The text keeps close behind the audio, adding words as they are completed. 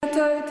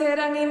koutou te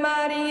rangi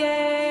mari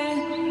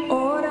e,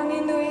 o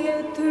rangi nui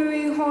e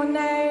tui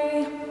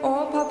honei,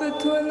 o papu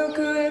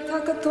tuanuku e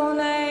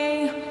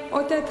takatonei,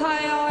 o te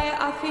tai ao e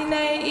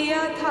awhinei i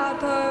a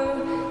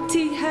tātou,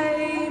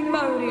 tihei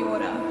Māori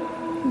ora.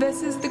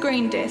 This is The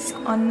Green Desk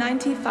on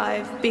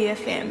 95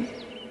 BFM.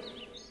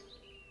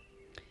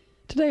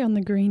 Today on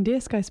The Green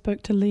Desk, I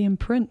spoke to Liam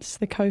Prince,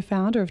 the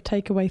co-founder of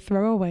Takeaway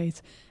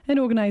Throwaways, an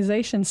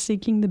organisation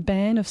seeking the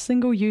ban of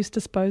single-use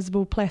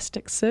disposable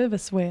plastic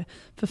serviceware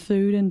for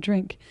food and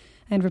drink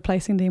and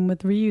replacing them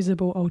with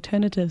reusable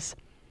alternatives.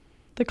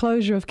 The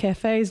closure of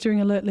cafes during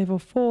Alert Level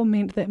 4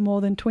 meant that more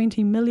than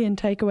 20 million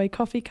takeaway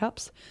coffee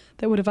cups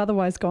that would have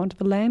otherwise gone to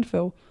the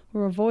landfill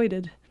were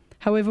avoided.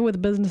 However,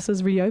 with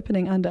businesses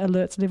reopening under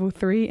Alerts Level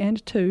 3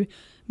 and 2,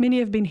 many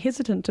have been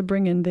hesitant to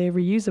bring in their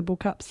reusable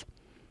cups.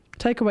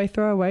 Takeaway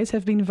Throwaways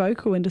have been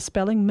vocal in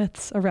dispelling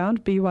myths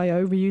around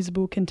BYO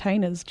reusable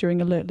containers during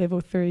Alert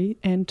Level 3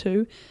 and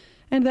 2,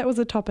 and that was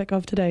the topic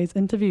of today's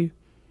interview.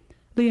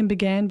 Liam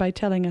began by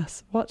telling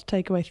us what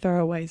Takeaway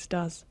Throwaways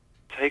does.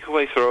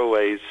 Takeaway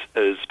Throwaways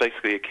is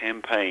basically a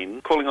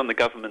campaign calling on the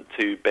government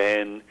to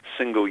ban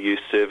single-use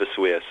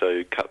serviceware,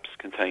 so cups,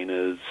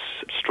 containers,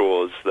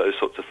 straws, those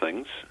sorts of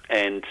things.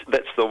 And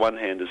that's the one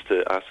hand, is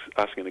to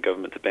asking the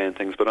government to ban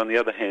things. But on the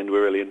other hand,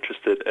 we're really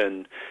interested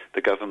in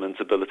the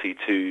government's ability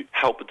to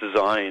help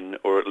design,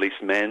 or at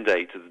least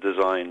mandate the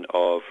design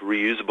of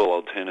reusable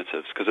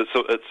alternatives. Because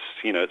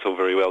it's all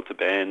very well to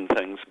ban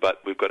things,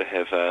 but we've got to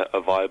have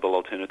a viable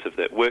alternative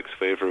that works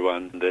for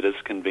everyone, that is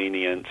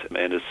convenient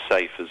and is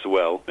safe as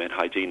well, and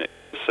hygienic.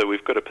 So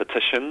we've got a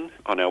petition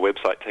on our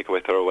website,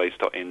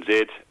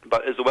 takeawaythrowaways.nz,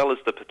 but as well as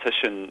the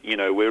petition,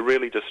 we're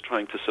really just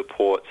trying to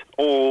support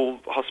all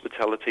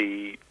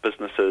hospitality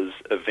businesses,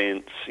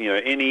 events,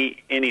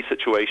 any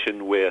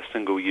situation where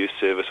single-use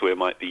serviceware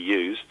might be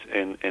used,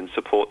 and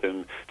support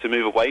them to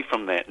move away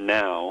from that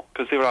now,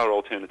 because there are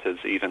alternatives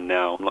even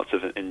now, lots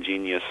of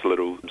ingenious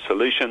little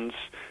solutions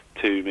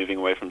to moving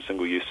away from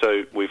single use.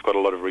 So we've got a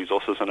lot of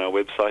resources on our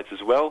website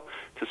as well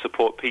to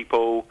support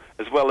people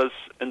as well as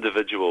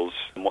individuals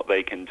and what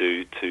they can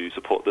do to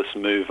support this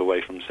move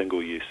away from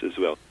single use as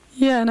well.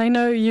 Yeah, and I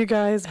know you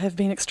guys have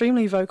been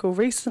extremely vocal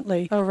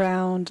recently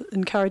around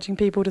encouraging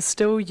people to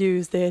still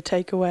use their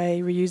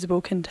takeaway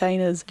reusable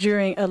containers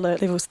during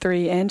Alert Levels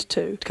 3 and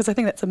 2, because I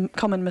think that's a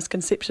common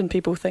misconception.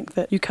 People think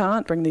that you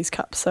can't bring these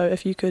cups. So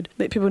if you could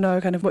let people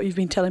know kind of what you've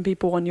been telling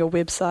people on your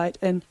website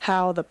and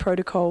how the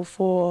protocol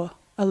for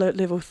Alert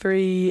Level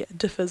 3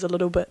 differs a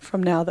little bit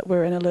from now that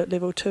we're in Alert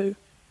Level 2.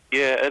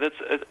 Yeah,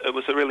 it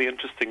was a really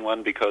interesting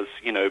one because,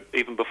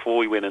 even before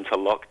we went into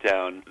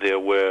lockdown, there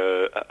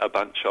were a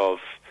bunch of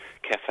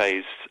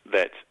cafes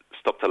that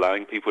stopped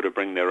allowing people to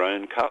bring their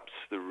own cups,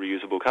 the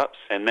reusable cups,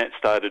 and that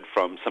started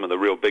from some of the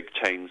real big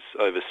chains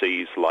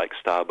overseas like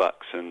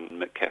Starbucks and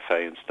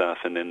McCafe and stuff,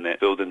 and then that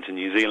built into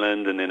New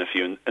Zealand, and then a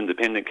few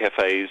independent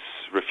cafes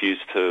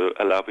refused to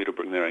allow people to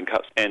bring their own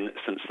cups. And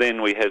since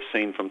then we have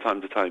seen from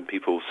time to time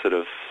people sort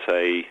of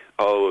say,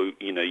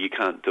 you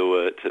can't do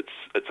it,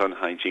 it's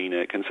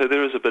unhygienic. And so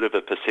there is a bit of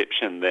a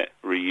perception that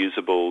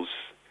reusables,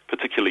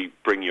 particularly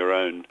bring your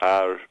own,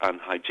 are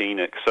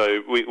unhygienic.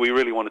 So we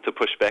really wanted to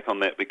push back on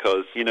that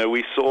because,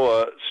 we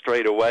saw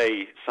straight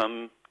away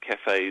some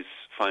cafes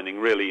finding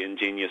really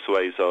ingenious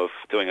ways of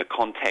doing a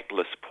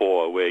contactless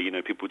pour where,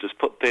 people just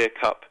put their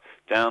cup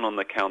down on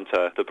the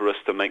counter, the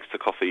barista makes the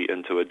coffee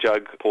into a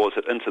jug, pours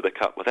it into the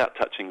cup without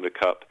touching the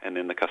cup, and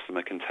then the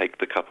customer can take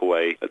the cup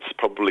away. It's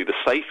probably the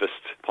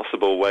safest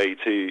possible way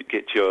to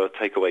get your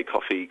takeaway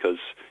coffee because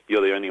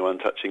you're the only one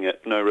touching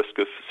it, no risk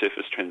of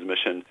surface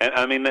transmission. And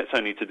I mean, that's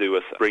only to do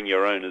with bring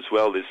your own as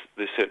well.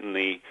 There's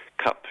certainly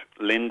cup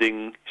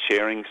lending,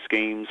 sharing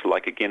schemes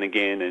like Again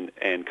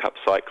and cup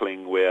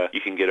cycling where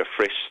you can get a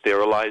fresh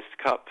sterilised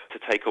cup to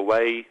take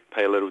away,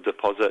 pay a little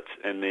deposit,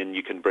 and then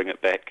you can bring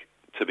it back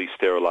to be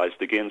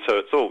sterilised again. So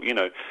it's all,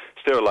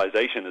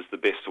 sterilisation is the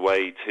best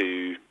way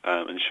to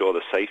ensure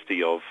the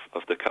safety of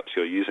the cups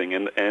you're using.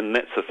 And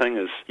that's the thing,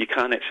 is you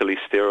can't actually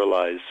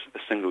sterilise a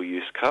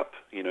single-use cup.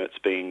 It's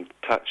being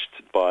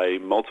touched by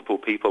multiple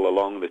people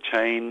along the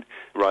chain,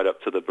 right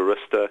up to the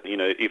barista.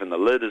 Even the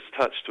lid is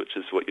touched, which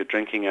is what you're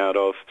drinking out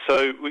of.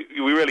 So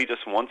we really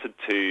just wanted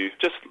to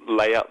just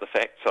lay out the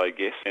facts, I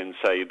guess, and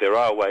say there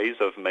are ways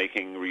of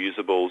making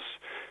reusables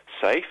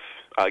safe,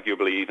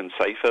 arguably even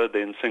safer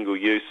than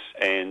single-use,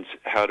 and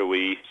how do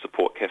we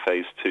support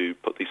cafes to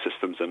put these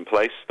systems in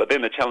place. But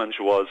then the challenge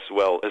was,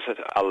 is it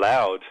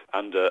allowed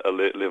under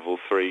Alert Level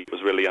 3? It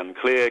was really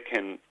unclear.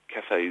 Can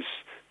cafes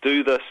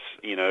do this?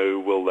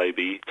 Will they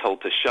be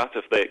told to shut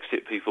if they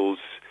accept people's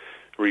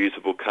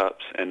reusable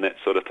cups and that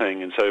sort of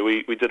thing? And so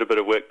we did a bit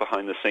of work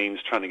behind the scenes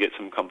trying to get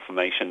some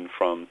confirmation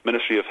from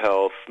Ministry of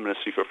Health,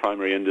 Ministry for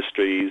Primary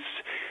Industries,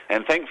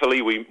 And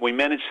thankfully, we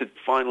managed to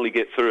finally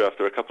get through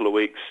after a couple of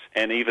weeks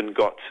and even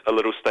got a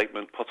little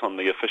statement put on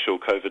the official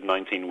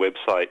COVID-19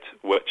 website,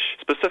 which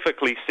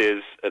specifically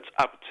says it's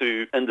up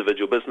to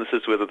individual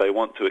businesses whether they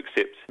want to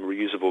accept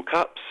reusable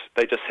cups.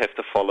 They just have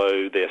to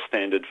follow their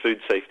standard food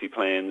safety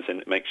plans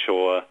and make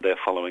sure they're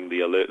following the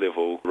alert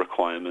level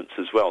requirements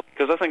as well.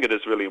 Because I think it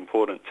is really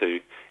important to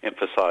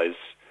emphasise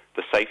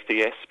the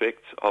safety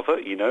aspect of it.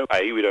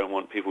 A, we don't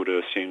want people to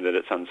assume that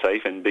it's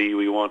unsafe, and B,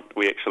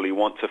 we actually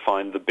want to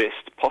find the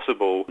best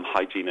possible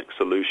hygienic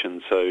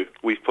solution. So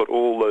we've put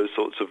all those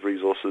sorts of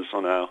resources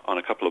on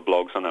a couple of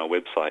blogs on our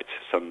website,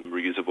 some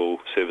reusable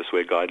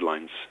serviceware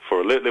guidelines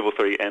for Alert Level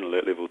 3 and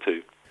Alert Level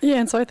 2. Yeah,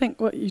 and so I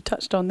think what you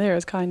touched on there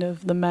is kind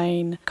of the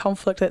main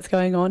conflict that's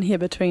going on here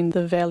between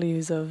the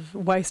values of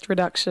waste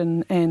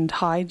reduction and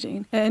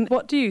hygiene. And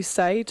what do you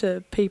say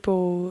to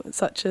people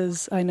such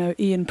as, I know,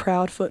 Ian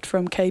Proudfoot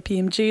from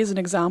KPMG is an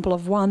example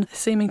of one,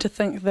 seeming to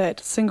think that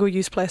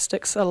single-use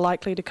plastics are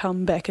likely to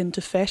come back into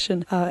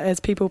fashion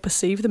as people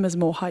perceive them as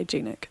more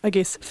hygienic? I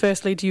guess,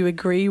 firstly, do you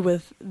agree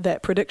with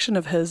that prediction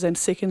of his? And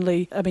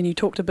secondly, I mean, you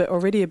talked a bit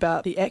already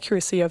about the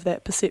accuracy of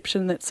that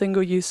perception that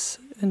single-use,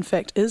 in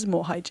fact, is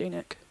more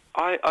hygienic.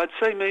 I'd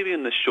say maybe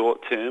in the short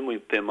term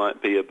there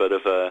might be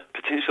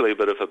potentially a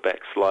bit of a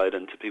backslide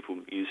into people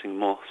using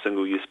more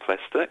single-use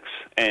plastics.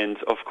 And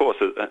of course,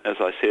 as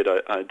I said,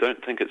 I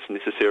don't think it's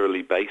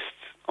necessarily based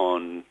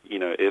on,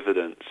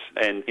 evidence.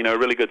 And, a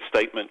really good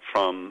statement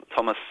from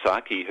Thomas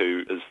Saki,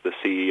 who is the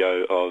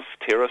CEO of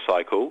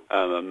TerraCycle,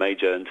 a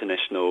major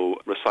international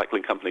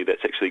recycling company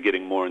that's actually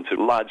getting more into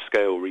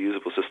large-scale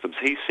reusable systems.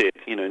 He said,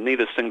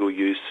 neither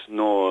single-use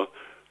nor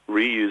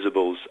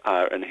reusables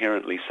are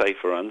inherently safe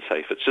or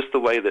unsafe. It's just the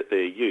way that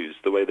they're used,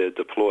 the way they're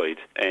deployed,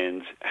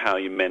 and how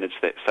you manage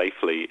that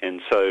safely.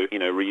 And so,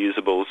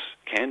 reusables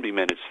can be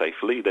managed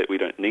safely, that we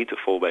don't need to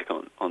fall back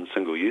on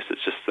single use.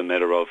 It's just a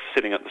matter of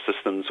setting up the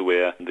systems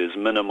where there's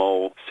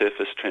minimal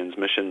surface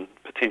transmission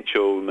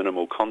potential,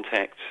 minimal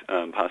contact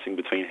passing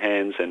between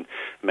hands, and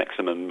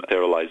maximum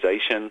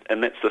sterilisation.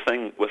 And that's the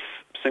thing with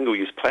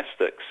single-use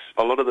plastics.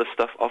 A lot of this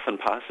stuff often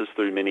passes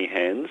through many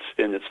hands,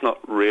 and it's not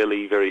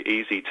really very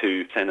easy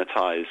to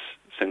sanitize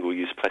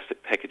single-use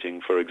plastic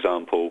packaging, for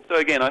example. So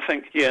again, I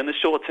think, in the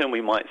short term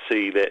we might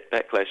see that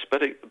backlash,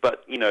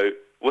 but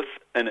with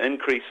an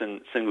increase in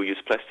single-use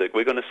plastic,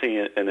 we're going to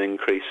see an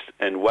increase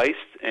in waste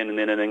and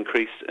then an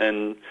increase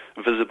in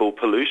visible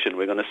pollution.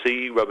 We're going to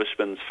see rubbish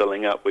bins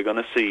filling up. We're going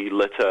to see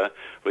litter.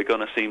 We're going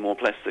to see more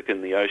plastic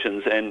in the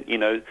oceans. And,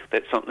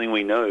 that's something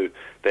we know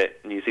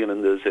that New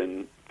Zealanders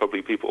and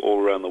probably people all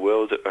around the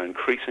world are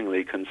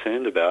increasingly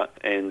concerned about.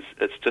 And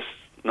it's just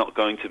not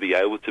going to be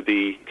able to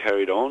be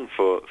carried on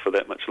for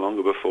that much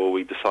longer before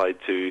we decide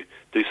to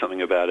do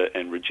something about it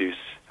and reduce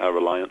our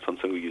reliance on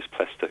single-use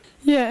plastic.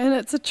 Yeah, and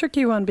it's a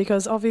tricky one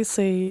because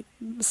obviously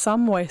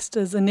some waste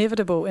is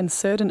inevitable in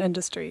certain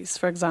industries,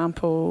 for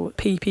example,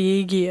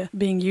 PPE gear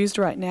being used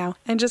right now,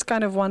 and just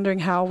kind of wondering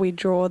how we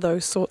draw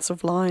those sorts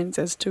of lines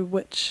as to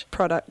which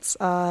products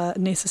are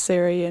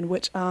necessary and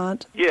which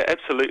aren't. Yeah,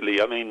 absolutely.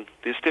 I mean,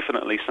 there's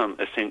definitely some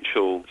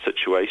essential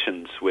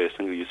situations where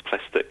single-use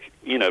plastic,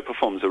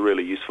 performs a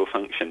really useful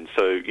function.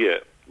 So,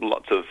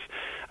 lots of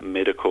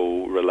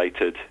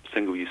medical-related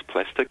single-use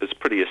plastic is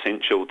pretty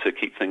essential to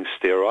keep things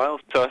sterile.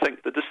 So I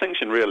think the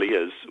distinction really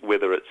is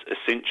whether it's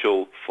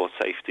essential for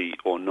safety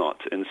or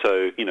not. And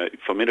so,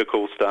 for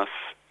medical stuff,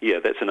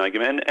 that's an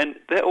argument. And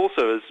that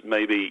also is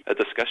maybe a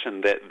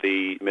discussion that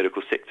the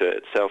medical sector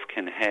itself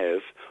can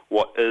have,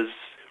 what is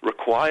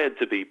required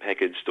to be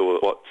packaged or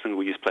what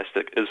single-use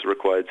plastic is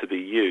required to be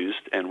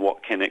used and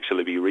what can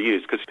actually be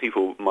reused. Because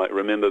people might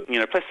remember,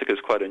 plastic is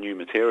quite a new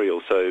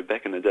material. So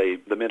back in the day,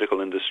 the medical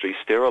industry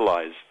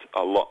sterilised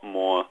a lot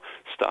more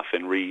stuff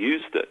and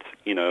reused it,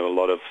 a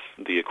lot of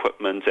the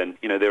equipment. And,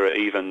 there are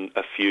even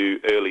a few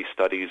early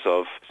studies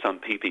of some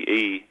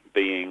PPE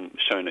being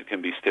shown it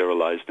can be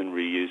sterilised and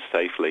reused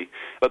safely.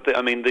 But,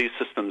 these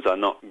systems are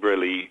not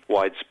really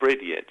widespread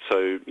yet.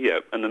 So,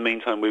 in the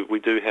meantime, we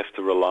do have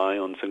to rely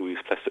on single-use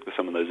plastic for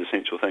some of those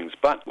essential things.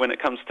 But when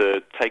it comes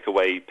to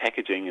takeaway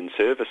packaging and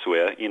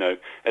serviceware,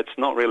 it's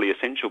not really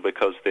essential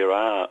because there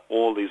are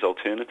all these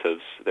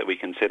alternatives that we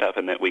can set up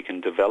and that we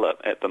can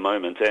develop at the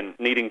moment. And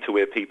needing to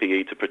wear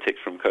PPE to protect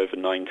from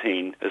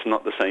COVID-19 is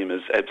not the same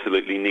as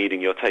absolutely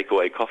needing your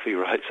takeaway coffee,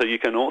 right? So you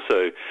can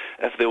also,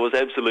 if there was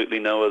absolutely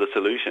no other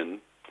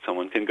solution,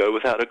 someone can go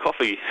without a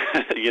coffee,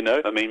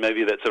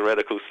 Maybe that's a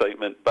radical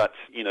statement, but,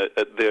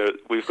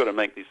 we've got to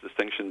make these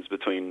distinctions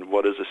between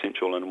what is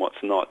essential and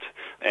what's not,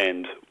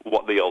 and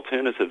what the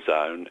alternatives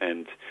are,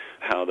 and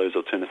how those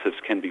alternatives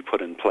can be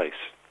put in place.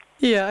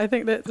 Yeah, I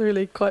think that's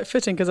really quite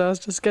fitting because I was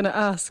just going to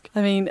ask.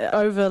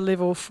 Over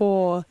level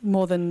 4,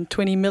 more than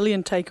 20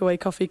 million takeaway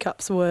coffee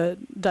cups were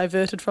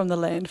diverted from the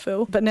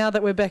landfill. But now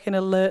that we're back in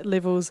alert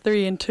levels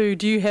 3 and 2,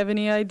 do you have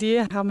any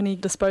idea how many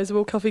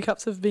disposable coffee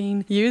cups have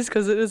been used?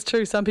 Because it is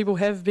true, some people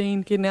have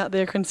been getting out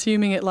there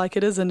consuming it like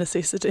it is a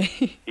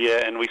necessity.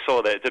 Yeah, and we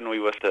saw that, didn't we,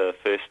 with the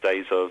first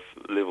days of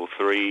level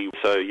 3.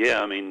 So,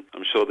 I'm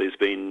sure there's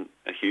been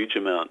a huge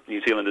amount.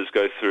 New Zealanders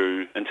go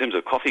through, in terms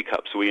of coffee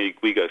cups, we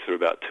go through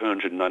about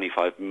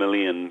 295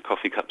 million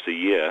coffee cups a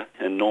year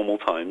in normal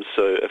times.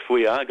 So if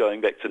we are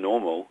going back to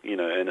normal,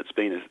 and it's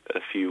been a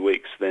few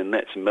weeks, then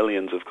that's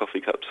millions of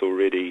coffee cups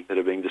already that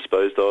are being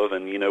disposed of.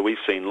 And, we've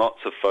seen lots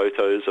of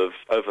photos of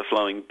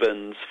overflowing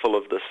bins full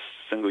of this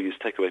single-use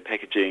takeaway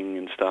packaging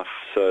and stuff.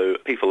 So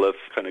people have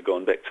kind of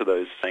gone back to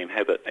those same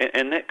habits.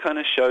 And that kind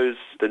of shows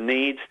the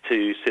need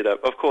to set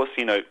up. Of course,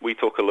 we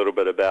talk a little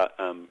bit about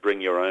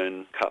bring your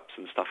own cups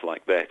and stuff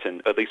like that.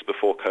 And at least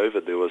before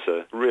COVID, there was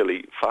a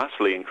really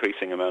vastly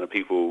increasing amount of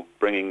people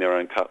bringing their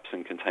own cups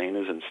and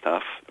containers and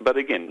stuff. But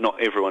again,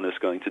 not everyone is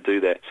going to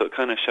do that. So it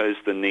kind of shows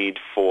the need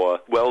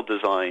for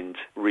well-designed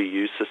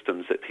reuse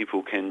systems that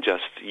people can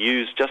just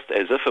use just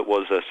as if it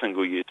was a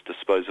single-use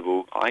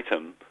disposable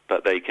item,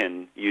 but they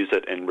can use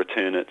it and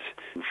return it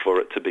for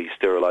it to be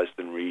sterilised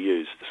and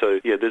reused.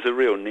 So, there's a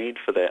real need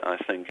for that, I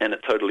think, and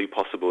it's totally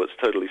possible. It's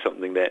totally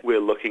something that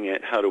we're looking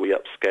at. How do we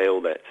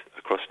upscale that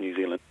across New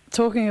Zealand?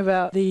 Talking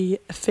about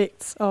the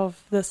effects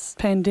of this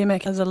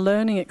pandemic as a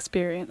learning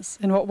experience,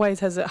 in what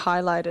ways has it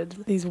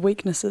highlighted these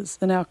weaknesses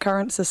in our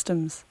current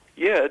systems?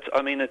 Yeah,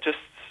 it just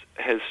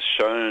has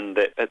shown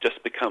that it's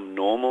just become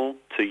normal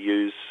to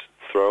use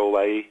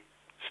throwaway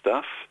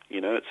stuff.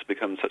 It's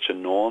become such a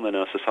norm in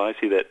our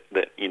society that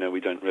we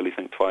don't really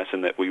think twice,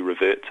 and that we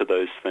revert to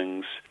those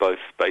things, both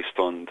based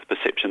on the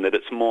perception that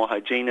it's more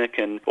hygienic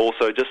and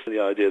also just the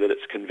idea that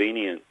it's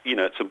convenient.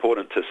 It's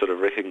important to sort of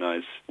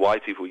recognise why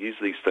people use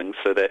these things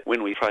so that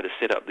when we try to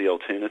set up the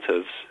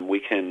alternatives, we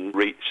can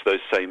reach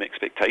those same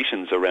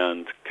expectations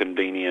around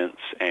convenience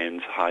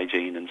and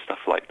hygiene and stuff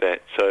like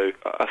that. So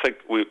I think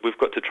we've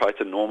got to try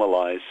to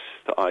normalise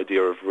the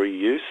idea of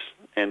reuse.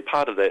 And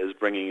part of that is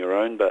bringing your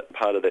own, but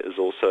part of that is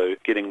also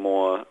getting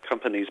more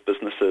companies,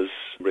 businesses,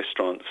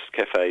 restaurants,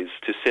 cafes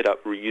to set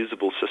up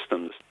reusable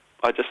systems.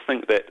 I just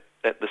think that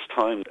at this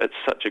time, it's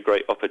such a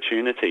great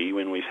opportunity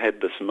when we've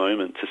had this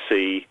moment to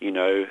see,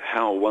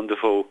 how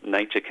wonderful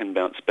nature can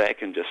bounce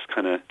back and just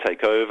kind of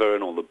take over,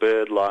 and all the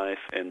bird life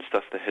and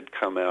stuff that had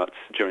come out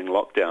during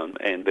lockdown.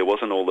 And there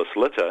wasn't all this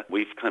litter.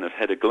 We've kind of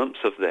had a glimpse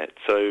of that.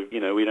 So,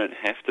 we don't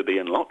have to be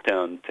in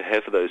lockdown to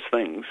have those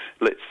things.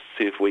 Let's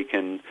see if we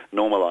can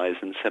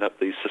normalise and set up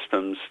these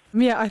systems.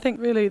 Yeah, I think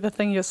really the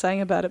thing you're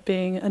saying about it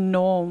being a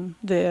norm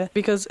there,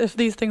 because if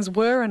these things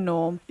were a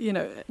norm,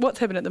 what's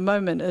happened at the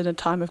moment in a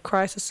time of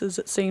crisis is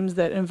it seems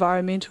that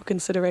environmental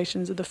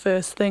considerations are the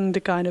first thing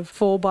to kind of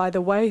fall by the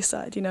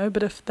wayside,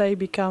 but if they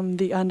become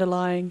the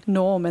underlying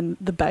norm and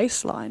the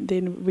baseline,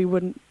 then we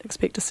wouldn't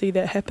expect to see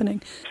that happening.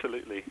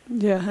 Absolutely.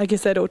 Yeah, I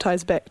guess that all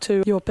ties back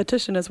to your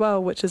petition as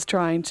well, which is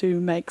trying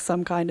to make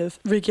some kind of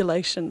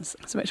regulations,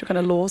 some actual kind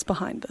of laws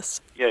behind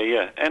this.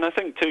 Yeah. And I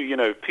think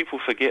too, people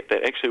forget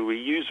that actually we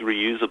use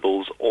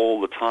reusables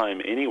all the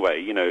time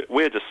anyway.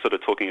 We're just sort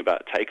of talking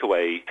about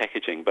takeaway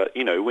packaging, but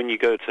when you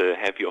go to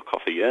have your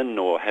coffee in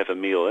or have a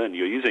meal in,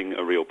 you're using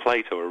a real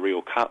plate or a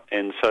real cup.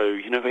 And so,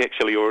 we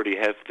actually already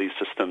have these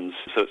systems.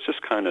 So it's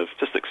just kind of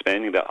just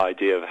expanding that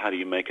idea of how do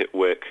you make it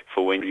work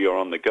for when you're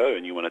on the go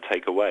and you want to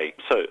take away.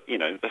 So,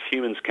 if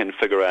humans can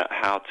figure out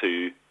how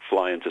to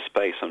fly into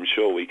space, I'm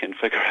sure we can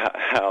figure out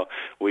how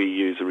we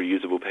use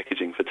reusable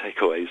packaging for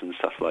takeaways and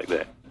stuff like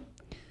that.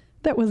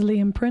 That was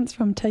Liam Prince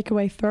from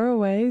Takeaway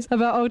Throwaways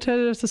about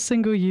alternatives to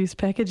single-use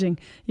packaging.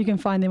 You can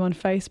find them on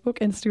Facebook,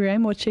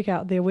 Instagram, or check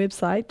out their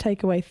website,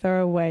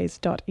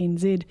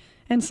 takeawaythrowaways.nz,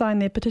 and sign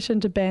their petition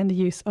to ban the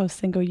use of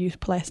single-use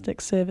plastic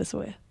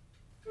serviceware.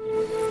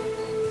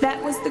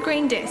 That was the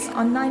Green Desk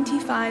on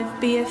 95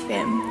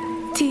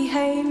 BFM.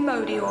 Tihei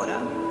Modi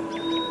Order.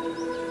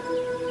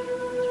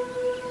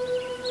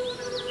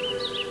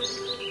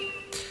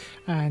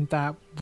 And that